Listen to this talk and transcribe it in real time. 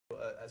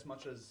as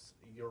much as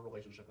your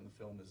relationship in the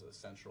film is a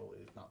central,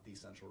 if not the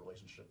central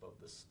relationship of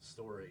this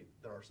story,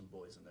 there are some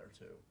boys in there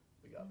too.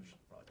 We should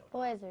probably talk about.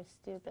 Boys are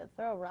stupid.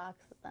 Throw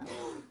rocks at them.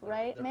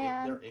 Right, they're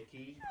man? They're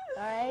icky.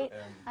 All right?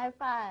 High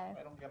five.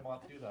 I don't think I'm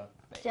allowed to do that.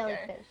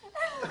 Jellyfish.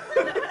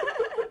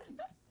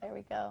 There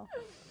we go.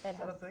 Is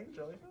that a thing,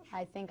 jellyfish?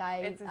 I think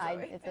It's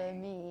a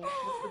me.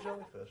 What's the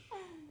jellyfish?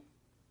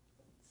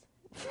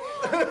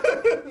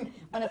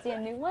 Want to see a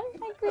new one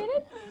I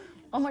created?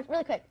 One more,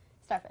 really quick.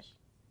 Starfish.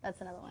 That's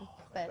another one.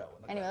 But that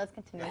one, okay. anyway, let's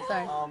continue.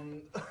 Sorry.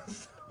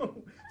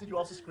 So, did you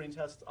also screen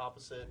test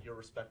opposite your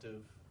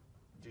respective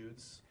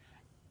dudes?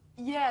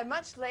 Yeah,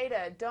 much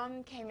later.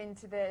 Dom came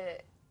into the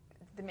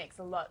mix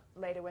a lot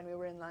later when we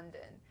were in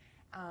London.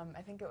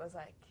 I think it was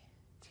like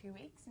 2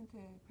 weeks into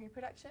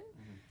pre-production.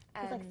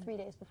 It was like 3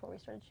 days before we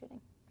started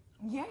shooting.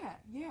 Yeah,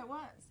 it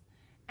was.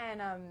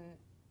 And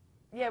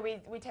yeah,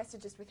 we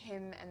tested just with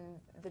him and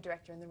the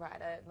director and the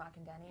writer, Mark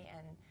and Danny,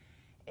 and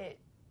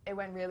it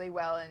went really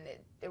well, and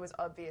it was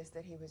obvious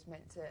that he was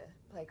meant to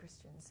play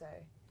Christian. So,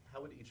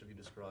 how would each of you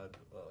describe,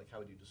 how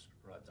would you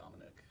describe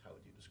Dominic? How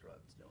would you describe,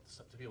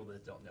 to people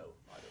that don't know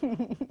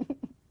either?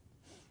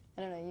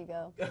 I don't know, you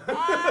go.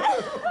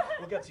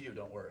 We'll get to you,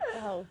 don't worry.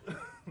 Oh.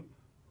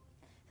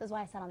 This is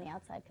why I sat on the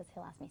outside, because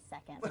he'll ask me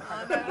second.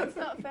 Oh, no, that's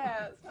not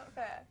fair. That's not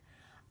fair.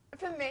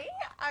 For me,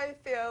 I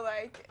feel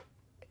like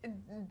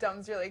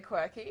Dom's really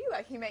quirky.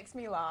 Like, he makes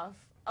me laugh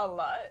a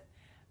lot.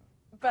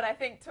 But I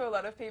think to a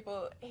lot of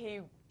people,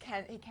 he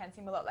can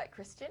seem a lot like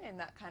Christian in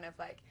that kind of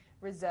like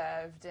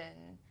reserved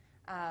and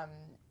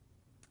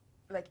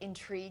like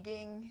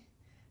intriguing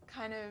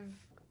kind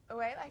of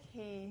way. Like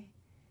he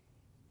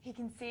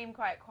can seem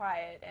quite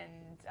quiet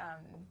and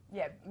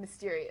yeah,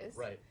 mysterious.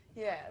 Right.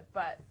 Yeah,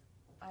 but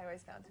I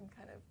always found him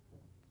kind of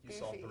goofy. You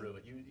saw through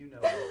it. You know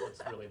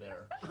what's really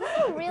there.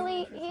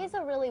 He's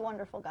a really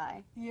wonderful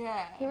guy.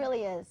 Yeah. He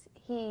really is.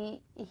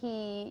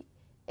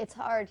 It's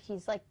hard.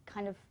 He's like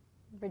kind of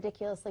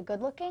ridiculously good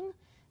looking,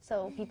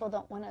 so people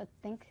don't want to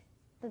think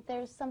that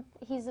there's some.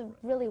 He's a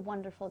really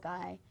wonderful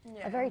guy,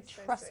 Yeah, a very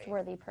so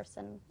trustworthy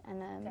person,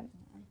 and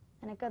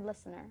a good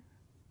listener.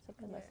 He's a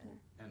good Yeah. listener.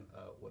 And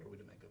what are we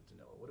to make of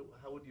Danilo?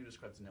 How would you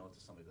describe Danilo to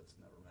somebody that's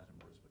never met him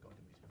or is going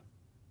to meet him?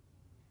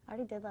 I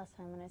already did last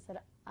time when I said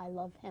I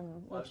love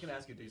him. Well, I was going to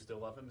ask you, do you still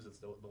love him? Is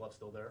the love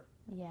still there?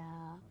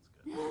 Yeah.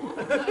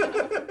 That's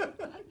good.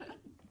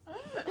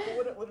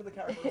 Well, what are the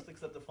characteristics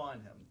that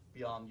define him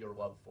beyond your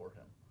love for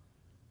him?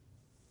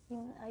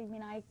 I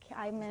mean,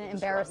 I'm going to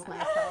embarrass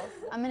myself.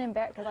 I'm going to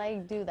embarrass, because I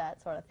do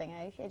that sort of thing.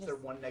 Is there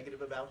one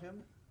negative about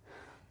him?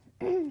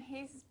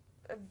 He's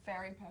a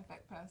very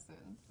perfect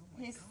person.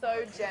 Oh He's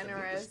God, so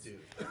generous.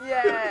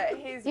 Yeah,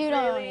 he's You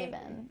don't really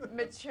even.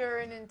 mature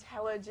and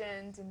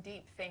intelligent and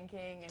deep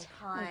thinking and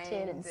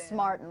kind. And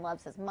smart and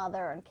loves his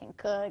mother and can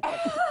cook.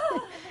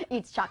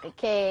 Eats chocolate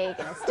cake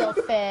and is still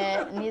fit.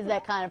 And he's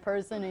that kind of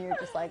person, and you're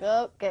just like,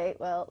 okay,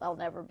 well, I'll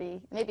never be.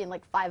 Maybe in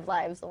like 5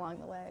 lives along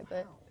the way,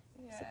 but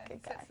he's a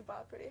good guy. Sets the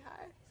bar pretty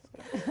high.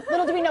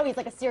 Little do we know he's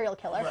like a serial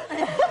killer. Right.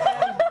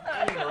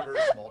 And he murders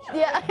small children.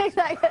 Yeah,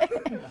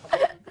 exactly.